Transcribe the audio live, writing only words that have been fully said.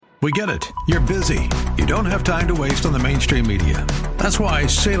We get it. You're busy. You don't have time to waste on the mainstream media. That's why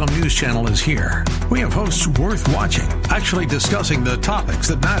Salem News Channel is here. We have hosts worth watching, actually discussing the topics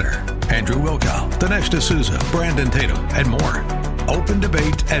that matter. Andrew Wilkow, Dinesh D'Souza, Brandon Tatum, and more. Open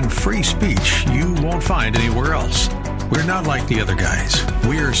debate and free speech you won't find anywhere else. We're not like the other guys.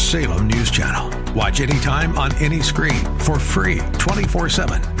 We're Salem News Channel. Watch anytime on any screen for free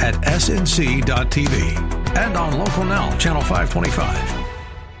 24/7 at snc.tv and on Local Now, Channel 525.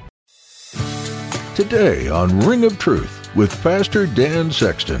 Today on Ring of Truth with Pastor Dan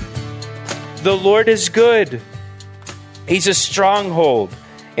Sexton. The Lord is good. He's a stronghold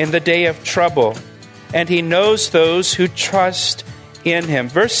in the day of trouble, and He knows those who trust in Him.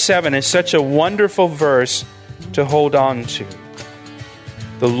 Verse 7 is such a wonderful verse to hold on to.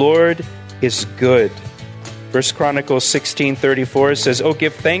 The Lord is good. 1 Chronicles 16:34 says, "Oh,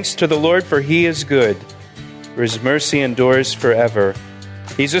 give thanks to the Lord, for He is good, for His mercy endures forever."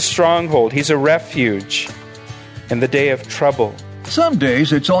 He's a stronghold. He's a refuge in the day of trouble. Some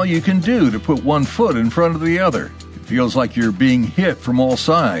days it's all you can do to put one foot in front of the other. It feels like you're being hit from all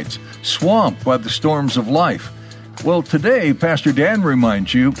sides, swamped by the storms of life. Well, today, Pastor Dan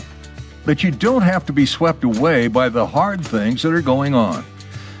reminds you that you don't have to be swept away by the hard things that are going on.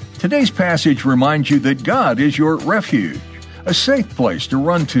 Today's passage reminds you that God is your refuge, a safe place to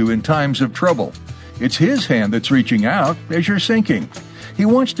run to in times of trouble. It's His hand that's reaching out as you're sinking. He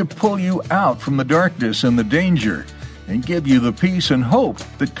wants to pull you out from the darkness and the danger and give you the peace and hope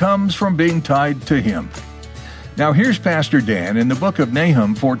that comes from being tied to Him. Now here's Pastor Dan in the book of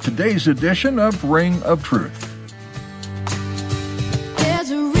Nahum for today's edition of Ring of Truth.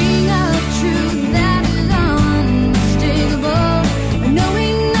 There's a ring of truth that is unmistakable,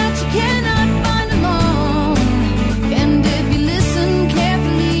 knowing that you cannot find alone. And if you listen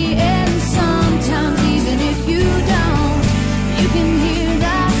carefully, and sometimes even if you don't, you can hear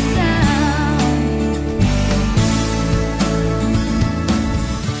that sound.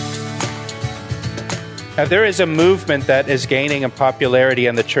 Now, there is a movement that is gaining in popularity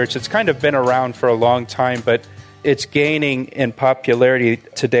in the church. It's kind of been around for a long time, but it's gaining in popularity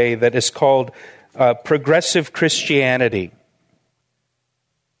today that is called progressive Christianity.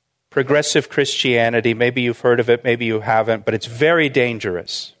 Progressive Christianity, maybe you've heard of it, maybe you haven't, but it's very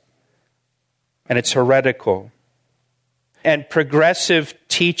dangerous. And it's heretical. And progressive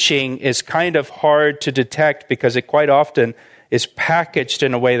teaching is kind of hard to detect because it quite often is packaged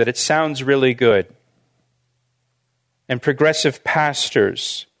in a way that it sounds really good. And progressive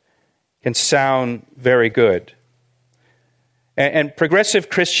pastors can sound very good. And progressive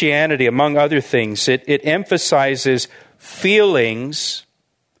Christianity, among other things, it emphasizes feelings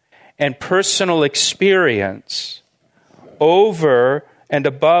and personal experience over and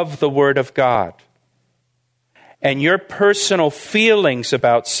above the Word of God. And your personal feelings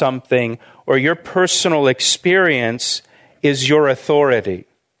about something or your personal experience is your authority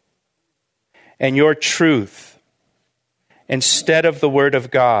and your truth instead of the Word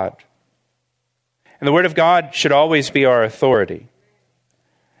of God. And the Word of God should always be our authority.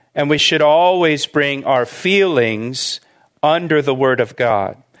 And we should always bring our feelings under the Word of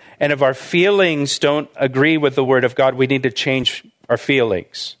God. And if our feelings don't agree with the Word of God, we need to change our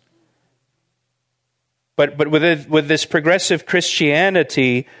feelings. But with this progressive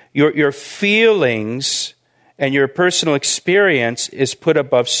Christianity, your feelings and your personal experience is put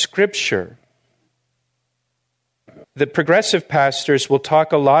above Scripture. The progressive pastors will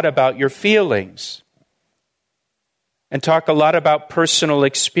talk a lot about your feelings and talk a lot about personal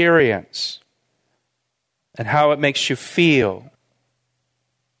experience and how it makes you feel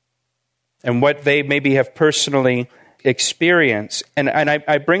and what they maybe have personally experienced. And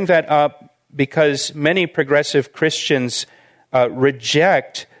I bring that up because many progressive Christians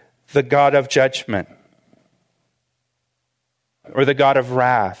reject the God of judgment or the God of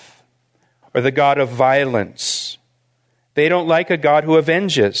wrath or the God of violence. They don't like a God who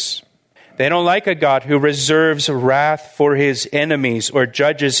avenges. They don't like a God who reserves wrath for His enemies or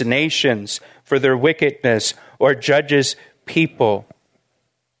judges nations for their wickedness or judges people.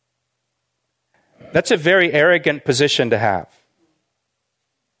 That's a very arrogant position to have.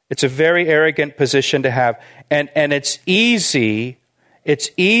 It's a very arrogant position to have. And it's easy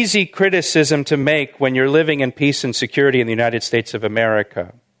criticism to make when you're living in peace and security in the United States of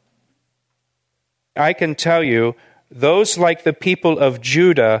America. I can tell you, those like the people of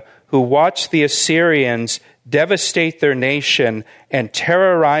Judah who watched the Assyrians devastate their nation and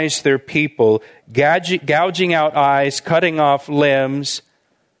terrorize their people, gouging out eyes, cutting off limbs,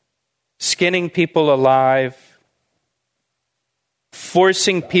 skinning people alive,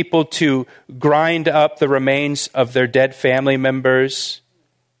 forcing people to grind up the remains of their dead family members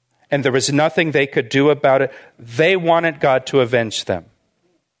and there was nothing they could do about it. They wanted God to avenge them.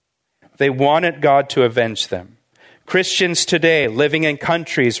 They wanted God to avenge them. Christians today living in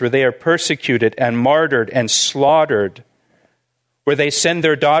countries where they are persecuted and martyred and slaughtered, where they send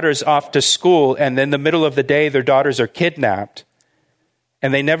their daughters off to school and in the middle of the day their daughters are kidnapped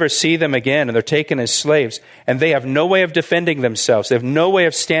and they never see them again and they're taken as slaves and they have no way of defending themselves. They have no way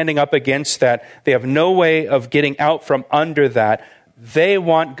of standing up against that. They have no way of getting out from under that. They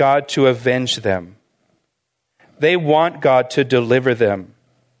want God to avenge them. They want God to deliver them.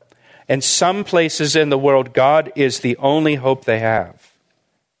 In some places in the world, God is the only hope they have.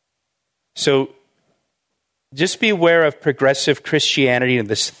 So just beware of progressive Christianity and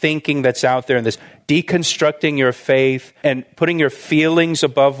this thinking that's out there and this deconstructing your faith and putting your feelings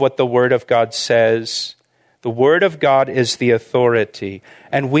above what the Word of God says. The Word of God is the authority,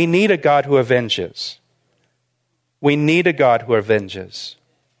 and we need a God who avenges. We need a God who avenges.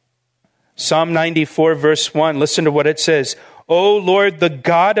 Psalm 94, verse 1, listen to what it says. O Lord, the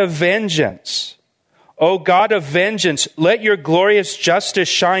God of vengeance, O God of vengeance, let your glorious justice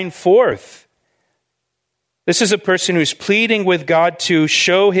shine forth. This is a person who's pleading with God to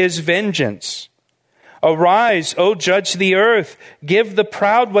show his vengeance. Arise, O judge the earth, give the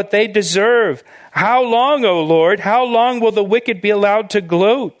proud what they deserve. How long, O Lord, how long will the wicked be allowed to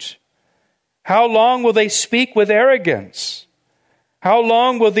gloat? How long will they speak with arrogance? How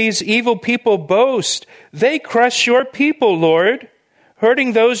long will these evil people boast? They crush your people, Lord,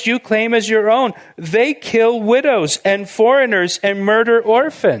 hurting those you claim as your own. They kill widows and foreigners and murder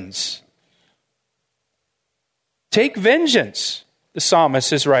orphans. Take vengeance, the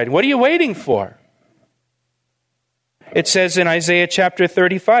psalmist is writing. What are you waiting for? It says in Isaiah chapter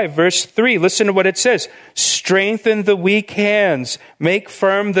 35, verse 3, listen to what it says. Strengthen the weak hands, make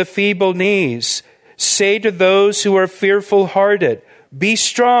firm the feeble knees. Say to those who are fearful-hearted, be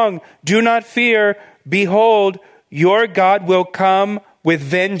strong, do not fear. Behold, your God will come with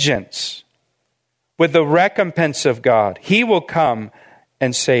vengeance, with the recompense of God. He will come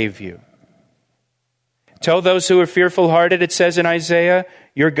and save you. Tell those who are fearful-hearted, it says in Isaiah,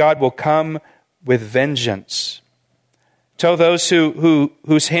 your God will come with vengeance. Tell those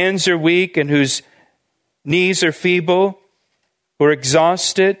whose hands are weak and whose knees are feeble, who are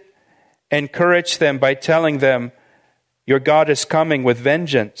exhausted, encourage them by telling them, your God is coming with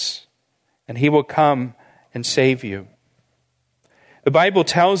vengeance, and He will come and save you. The Bible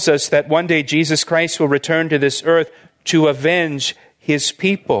tells us that one day Jesus Christ will return to this earth to avenge His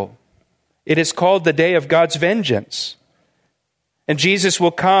people. It is called the day of God's vengeance. And Jesus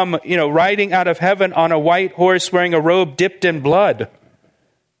will come, riding out of heaven on a white horse, wearing a robe dipped in blood.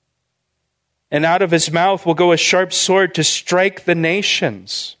 And out of His mouth will go a sharp sword to strike the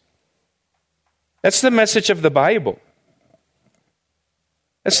nations. That's the message of the Bible.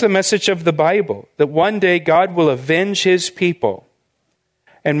 That's the message of the Bible, that one day God will avenge His people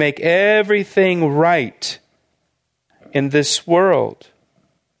and make everything right in this world.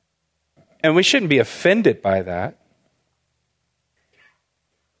 And we shouldn't be offended by that.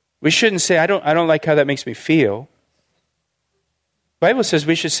 We shouldn't say, I don't like how that makes me feel. The Bible says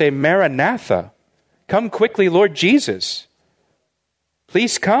we should say, Maranatha, come quickly, Lord Jesus.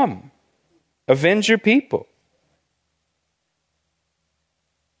 Please come. Avenge your people.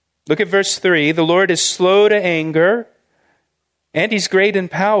 Look at verse 3. The Lord is slow to anger, and He's great in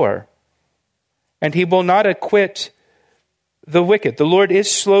power, and He will not acquit the wicked. The Lord is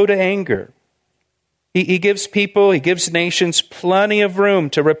slow to anger. He gives people, He gives nations plenty of room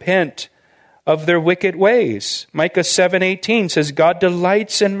to repent of their wicked ways. Micah 7:18 says, God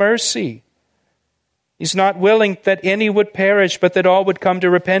delights in mercy. He's not willing that any would perish, but that all would come to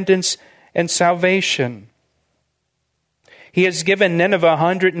repentance and salvation. He has given Nineveh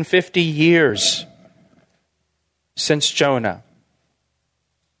 150 years since Jonah.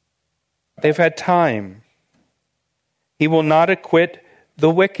 They've had time. He will not acquit the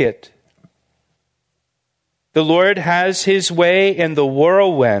wicked. The Lord has His way in the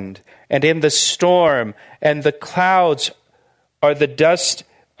whirlwind and in the storm, and the clouds are the dust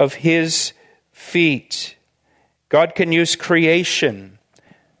of His feet. God can use creation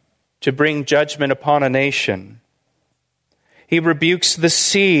to bring judgment upon a nation. He rebukes the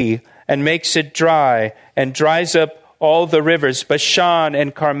sea and makes it dry and dries up all the rivers. Bashan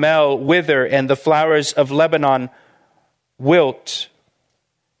and Carmel wither, and the flowers of Lebanon wilt.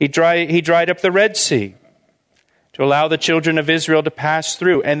 He dried up the Red Sea to allow the children of Israel to pass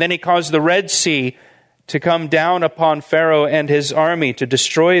through. And then He caused the Red Sea to come down upon Pharaoh and his army to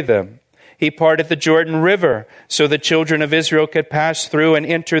destroy them. He parted the Jordan River so the children of Israel could pass through and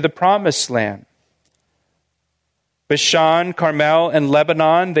enter the Promised Land. Bashan, Carmel, and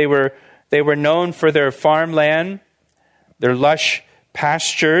Lebanon, they were known for their farmland, their lush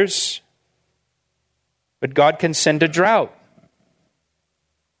pastures. But God can send a drought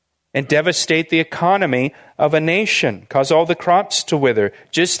and devastate the economy of a nation, cause all the crops to wither,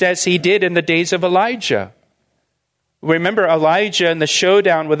 just as he did in the days of Elijah. Remember Elijah and the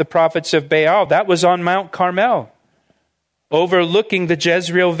showdown with the prophets of Baal, that was on Mount Carmel, overlooking the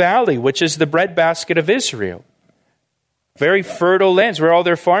Jezreel Valley, which is the breadbasket of Israel. Very fertile lands where all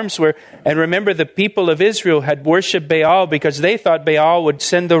their farms were. And remember, the people of Israel had worshipped Baal because they thought Baal would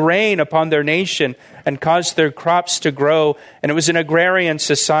send the rain upon their nation and cause their crops to grow. And it was an agrarian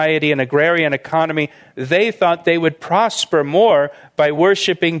society, an agrarian economy. They thought they would prosper more by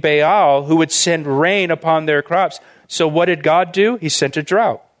worshiping Baal, who would send rain upon their crops. So what did God do? He sent a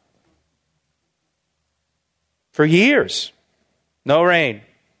drought. For years, no rain.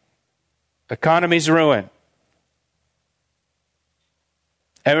 Economy's ruined.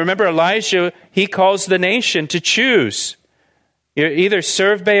 And remember, Elijah, he calls the nation to choose. You either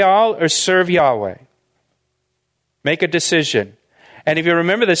serve Baal or serve Yahweh. Make a decision. And if you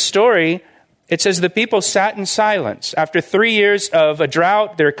remember the story, it says the people sat in silence. After 3 years of a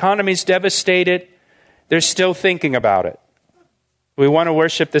drought, their economy's devastated. They're still thinking about it. We want to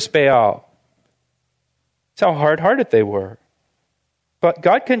worship this Baal. That's how hard-hearted they were. But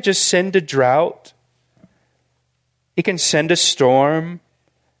God can just send a drought. He can send a storm.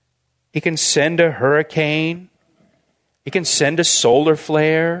 He can send a hurricane. He can send a solar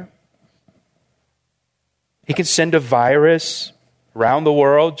flare. He can send a virus around the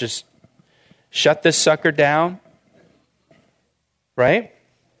world. Just shut this sucker down. Right?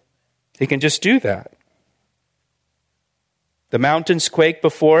 He can just do that. The mountains quake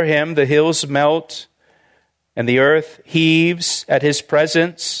before him, the hills melt, and the earth heaves at his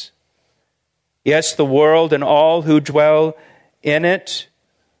presence. Yes, the world and all who dwell in it.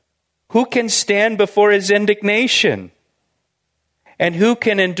 Who can stand before his indignation? And who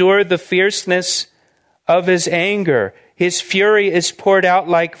can endure the fierceness of his anger? His fury is poured out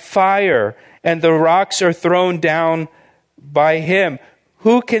like fire, and the rocks are thrown down by him.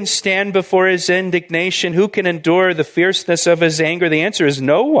 Who can stand before his indignation? Who can endure the fierceness of his anger? The answer is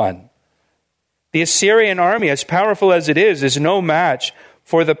no one. The Assyrian army, as powerful as it is no match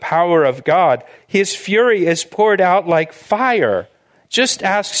for the power of God. His fury is poured out like fire. Just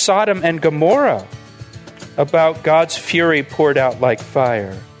ask Sodom and Gomorrah about God's fury poured out like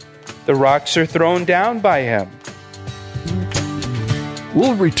fire. The rocks are thrown down by him.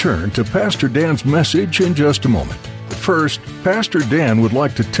 We'll return to Pastor Dan's message in just a moment. First, Pastor Dan would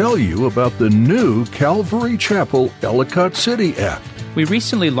like to tell you about the new Calvary Chapel Ellicott City app. We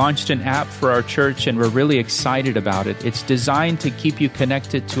recently launched an app for our church, and we're really excited about it. It's designed to keep you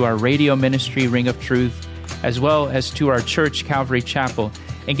connected to our radio ministry, Ring of Truth, as well as to our church, Calvary Chapel.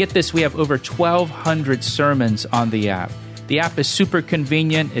 And get this, we have over 1,200 sermons on the app. The app is super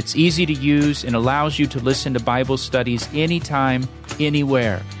convenient, it's easy to use, and allows you to listen to Bible studies anytime,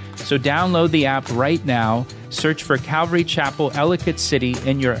 anywhere. So download the app right now, search for Calvary Chapel Ellicott City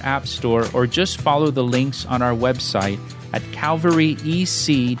in your app store, or just follow the links on our website at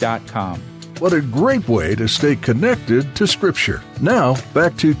calvaryec.com. What a great way to stay connected to Scripture. Now,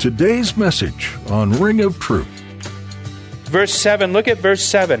 back to today's message on Ring of Truth. Verse 7, look at verse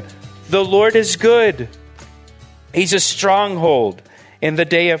 7. The Lord is good. He's a stronghold in the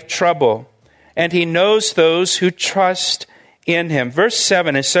day of trouble, and he knows those who trust in him. Verse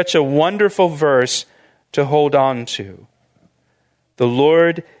 7 is such a wonderful verse to hold on to. The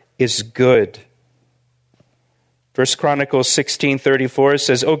Lord is good. 1 Chronicles 16:34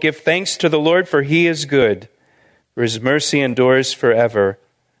 says, "Oh, give thanks to the Lord, for he is good, for his mercy endures forever."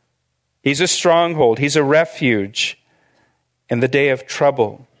 He's a stronghold. He's a refuge in the day of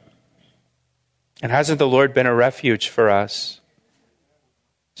trouble. And hasn't the Lord been a refuge for us,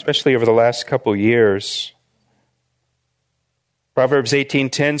 especially over the last couple years? Proverbs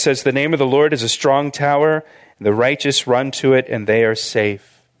 18:10 says, "The name of the Lord is a strong tower, and the righteous run to it, and they are safe."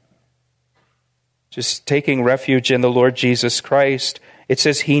 Just taking refuge in the Lord Jesus Christ. It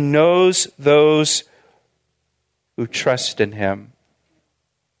says he knows those who trust in him.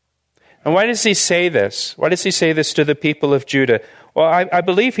 And why does he say this? Why does he say this to the people of Judah? Well, I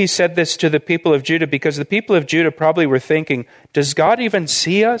believe he said this to the people of Judah because the people of Judah probably were thinking, does God even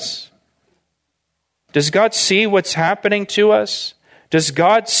see us? Does God see what's happening to us? Does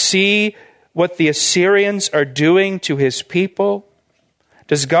God see what the Assyrians are doing to his people?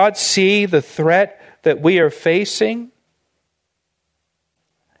 Does God see the threat that we are facing?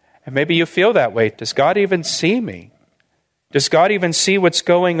 And maybe you feel that way. Does God even see me? Does God even see what's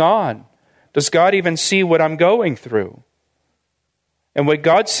going on? Does God even see what I'm going through? And what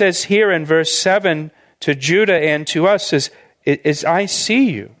God says here in verse 7 to Judah and to us is I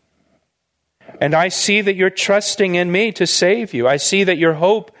see you. And I see that you're trusting in me to save you. I see that your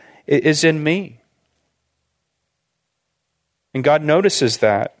hope is in me. And God notices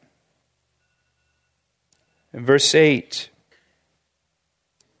that. In verse 8,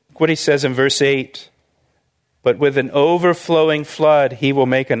 look what he says in verse 8. But with an overflowing flood, he will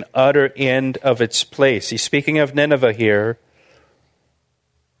make an utter end of its place. He's speaking of Nineveh here.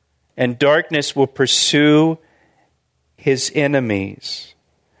 And darkness will pursue his enemies.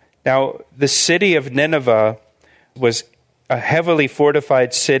 Now, the city of Nineveh was a heavily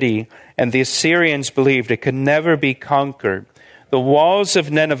fortified city, and the Assyrians believed it could never be conquered. The walls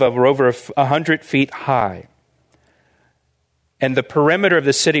of Nineveh were over 100 feet high. And the perimeter of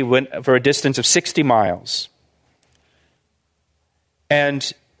the city went for a distance of 60 miles.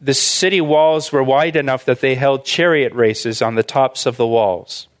 And the city walls were wide enough that they held chariot races on the tops of the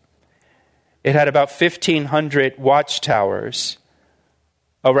walls. It had about 1,500 watchtowers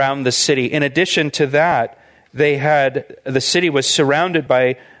around the city. In addition to that, the city was surrounded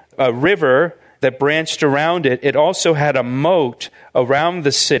by a river that branched around it. It also had a moat around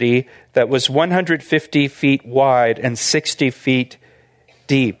the city that was 150 feet wide and 60 feet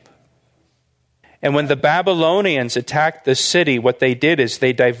deep. And when the Babylonians attacked the city, what they did is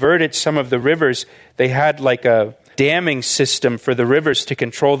they diverted some of the rivers. They had like a damming system for the rivers to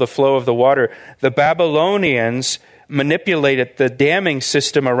control the flow of the water. The Babylonians manipulated the damming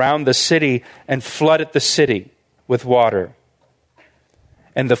system around the city and flooded the city with water.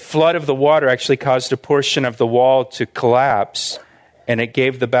 And the flood of the water actually caused a portion of the wall to collapse, and it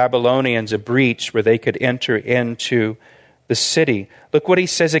gave the Babylonians a breach where they could enter into the city. Look what he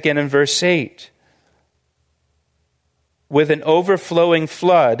says again in verse 8. With an overflowing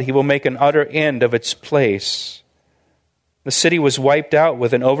flood, he will make an utter end of its place. The city was wiped out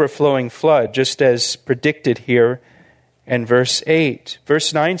with an overflowing flood, just as predicted here in verse 8.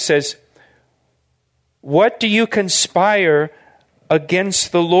 Verse 9 says, "What do you conspire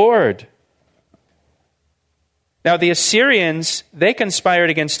against the Lord?" Now the Assyrians, they conspired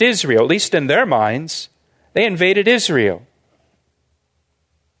against Israel, at least in their minds. They invaded Israel.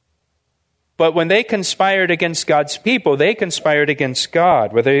 But when they conspired against God's people, they conspired against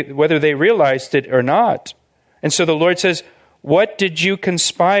God, whether they realized it or not. And so the Lord says, "What did you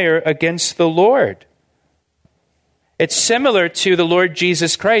conspire against the Lord?" It's similar to the Lord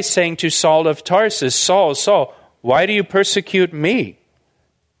Jesus Christ saying to Saul of Tarsus, "Saul, Saul, why do you persecute me?"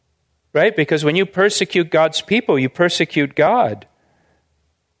 Right? Because when you persecute God's people, you persecute God.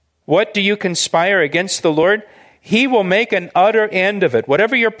 What do you conspire against the Lord? He will make an utter end of it.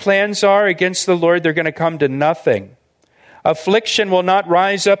 Whatever your plans are against the Lord, they're going to come to nothing. Affliction will not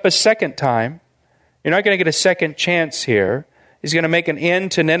rise up a second time. You're not going to get a second chance here. He's going to make an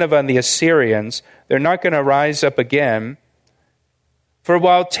end to Nineveh and the Assyrians. They're not going to rise up again. For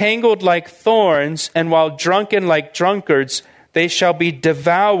while tangled like thorns and while drunken like drunkards, they shall be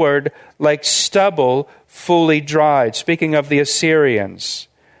devoured like stubble fully dried. Speaking of the Assyrians.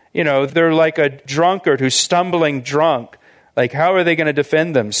 You know, they're like a drunkard who's stumbling drunk. Like, how are they going to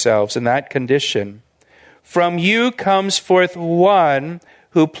defend themselves in that condition? From you comes forth one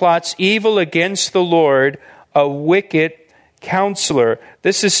who plots evil against the Lord, a wicked counselor.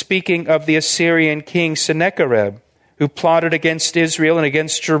 This is speaking of the Assyrian king Sennacherib, who plotted against Israel and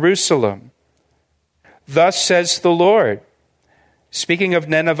against Jerusalem. Thus says the Lord, speaking of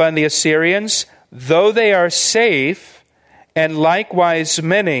Nineveh and the Assyrians, though they are safe, and likewise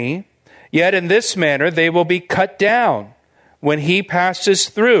many, yet in this manner they will be cut down when he passes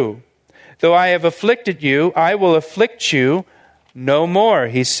through. Though I have afflicted you, I will afflict you no more,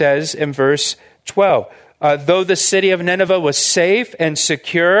 he says in verse 12. Though the city of Nineveh was safe and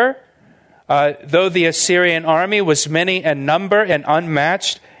secure, though the Assyrian army was many in number and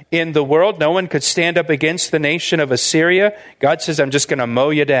unmatched in the world, no one could stand up against the nation of Assyria. God says, I'm just going to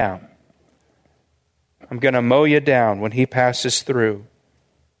mow you down. I'm going to mow you down when he passes through.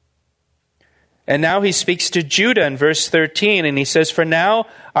 And now he speaks to Judah in verse 13, and he says, For now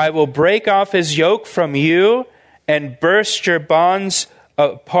I will break off his yoke from you and burst your bonds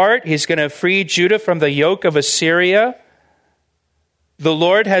apart. He's going to free Judah from the yoke of Assyria. The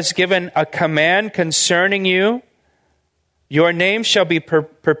Lord has given a command concerning you. Your name shall be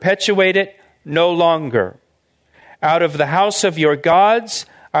perpetuated no longer. Out of the house of your gods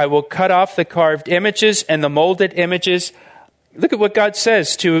I will cut off the carved images and the molded images. Look at what God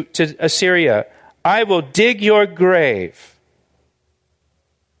says to Assyria. I will dig your grave,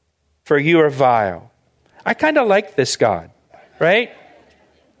 for you are vile. I kind of like this God, right?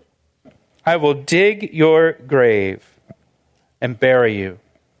 I will dig your grave and bury you.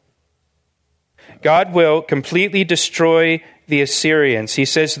 God will completely destroy the Assyrians. He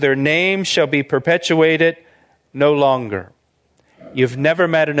says their name shall be perpetuated no longer. You've never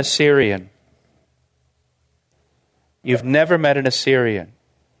met an Assyrian. You've never met an Assyrian.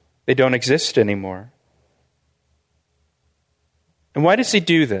 They don't exist anymore. And why does he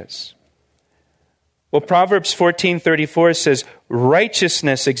do this? Well, Proverbs 14:34 says,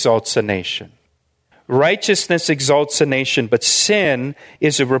 righteousness exalts a nation. Righteousness exalts a nation, but sin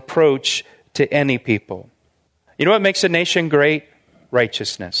is a reproach to any people. You know what makes a nation great?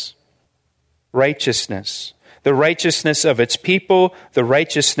 Righteousness. Righteousness. The righteousness of its people, the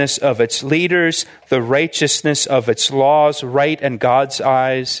righteousness of its leaders, the righteousness of its laws, right in God's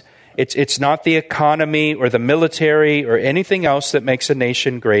eyes. It's not the economy or the military or anything else that makes a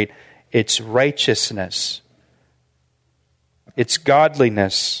nation great. It's righteousness. It's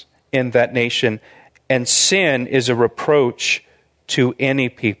godliness in that nation. And sin is a reproach to any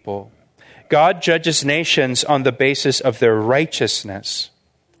people. God judges nations on the basis of their righteousness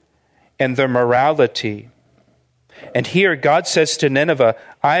and their morality. And here God says to Nineveh,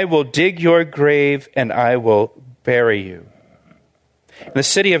 I will dig your grave and I will bury you. And the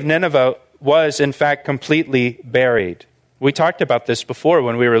city of Nineveh was, in fact, completely buried. We talked about this before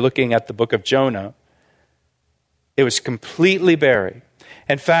when we were looking at the book of Jonah. It was completely buried.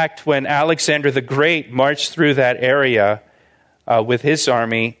 In fact, when Alexander the Great marched through that area with his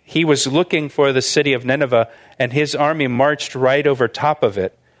army, he was looking for the city of Nineveh, and his army marched right over top of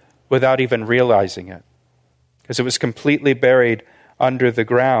it without even realizing it, because it was completely buried under the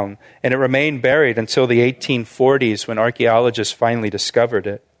ground. And it remained buried until the 1840s when archaeologists finally discovered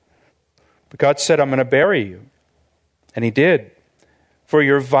it. But God said, I'm going to bury you. And he did. For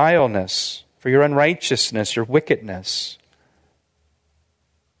your vileness, for your unrighteousness, your wickedness.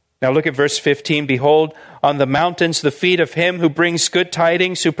 Now look at verse 15. Behold, on the mountains the feet of him who brings good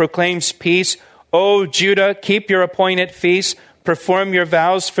tidings, who proclaims peace. O Judah, keep your appointed feasts, perform your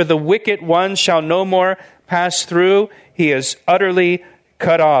vows, for the wicked one shall no more pass through. He is utterly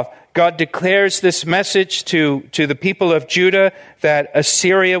cut off. God declares this message to the people of Judah that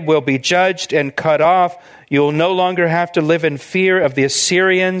Assyria will be judged and cut off. You'll no longer have to live in fear of the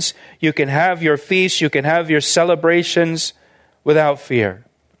Assyrians. You can have your feasts, you can have your celebrations without fear.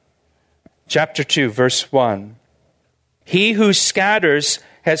 Chapter 2, verse 1. He who scatters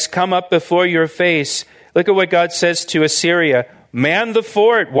has come up before your face. Look at what God says to Assyria. Man the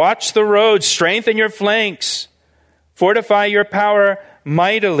fort, watch the road, strengthen your flanks, fortify your power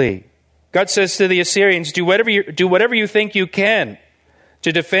mightily. God says to the Assyrians, do whatever you think you can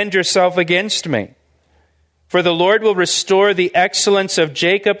to defend yourself against me. For the Lord will restore the excellence of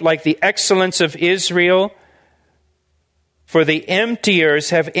Jacob like the excellence of Israel. For the emptiers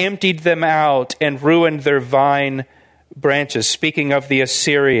have emptied them out and ruined their vine branches. Speaking of the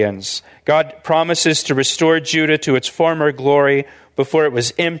Assyrians, God promises to restore Judah to its former glory before it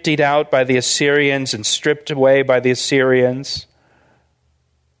was emptied out by the Assyrians and stripped away by the Assyrians.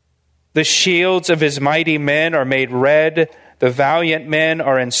 The shields of his mighty men are made red. The valiant men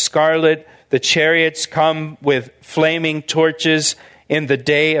are in scarlet. The chariots come with flaming torches in the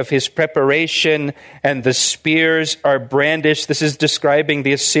day of his preparation, and the spears are brandished. This is describing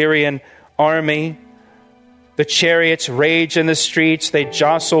the Assyrian army. The chariots rage in the streets. They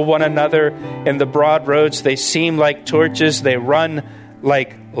jostle one another in the broad roads. They seem like torches. They run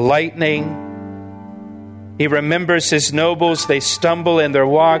like lightning. He remembers his nobles. They stumble in their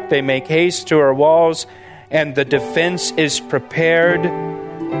walk. They make haste to our walls, and the defense is prepared.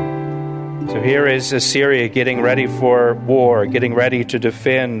 So here is Assyria getting ready for war, getting ready to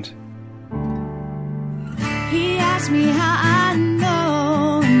defend. He asked me how I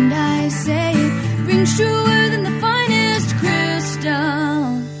know, and I say it rings truer than the finest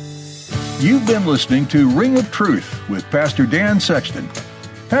crystal. You've been listening to Ring of Truth with Pastor Dan Sexton.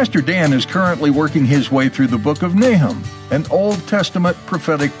 Pastor Dan is currently working his way through the book of Nahum, an Old Testament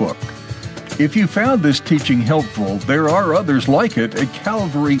prophetic book. If you found this teaching helpful, there are others like it at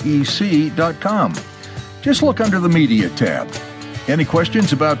calvaryec.com. Just look under the Media tab. Any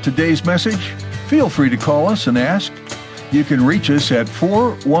questions about today's message? Feel free to call us and ask. You can reach us at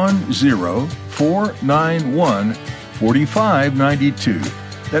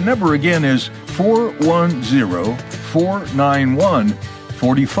 410-491-4592. That number again is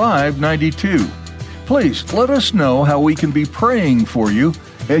 410-491-4592. Please let us know how we can be praying for you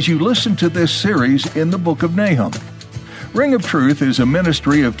as you listen to this series in the book of Nahum. Ring of Truth is a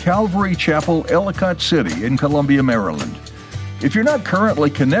ministry of Calvary Chapel, Ellicott City in Columbia, Maryland. If you're not currently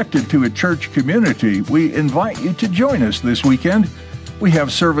connected to a church community, we invite you to join us this weekend. We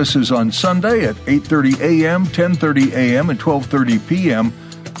have services on Sunday at 8:30 a.m., 10:30 a.m., and 12:30 p.m.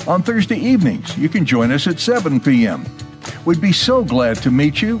 On Thursday evenings, you can join us at 7 p.m. We'd be so glad to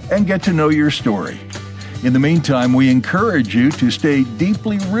meet you and get to know your story. In the meantime, we encourage you to stay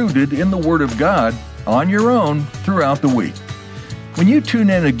deeply rooted in the Word of God on your own throughout the week. When you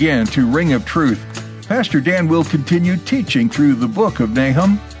tune in again to Ring of Truth, Pastor Dan will continue teaching through the book of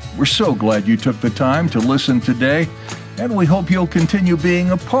Nahum. We're so glad you took the time to listen today, and we hope you'll continue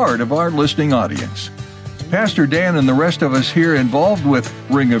being a part of our listening audience. Pastor Dan and the rest of us here involved with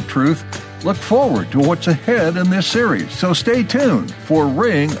Ring of Truth look forward to what's ahead in this series, so stay tuned for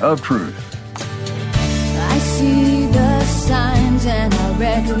Ring of Truth. I see the signs and I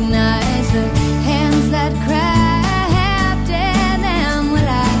recognize the hands that crafted them. Well,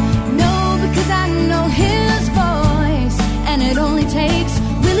 I know because I know His voice, and it only takes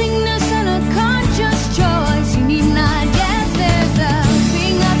willingness and a conscious choice. You need not guess, there's a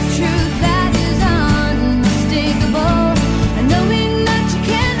ring of truth that is unmistakable, and knowing that you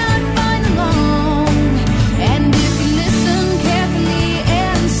cannot find alone. And if you listen carefully,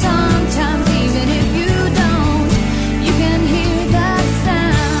 and sometimes even if you don't, you can hear the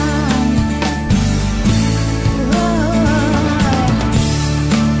sound.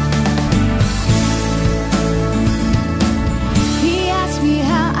 He asked me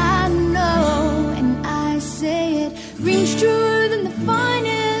how I know, and I say it rings true.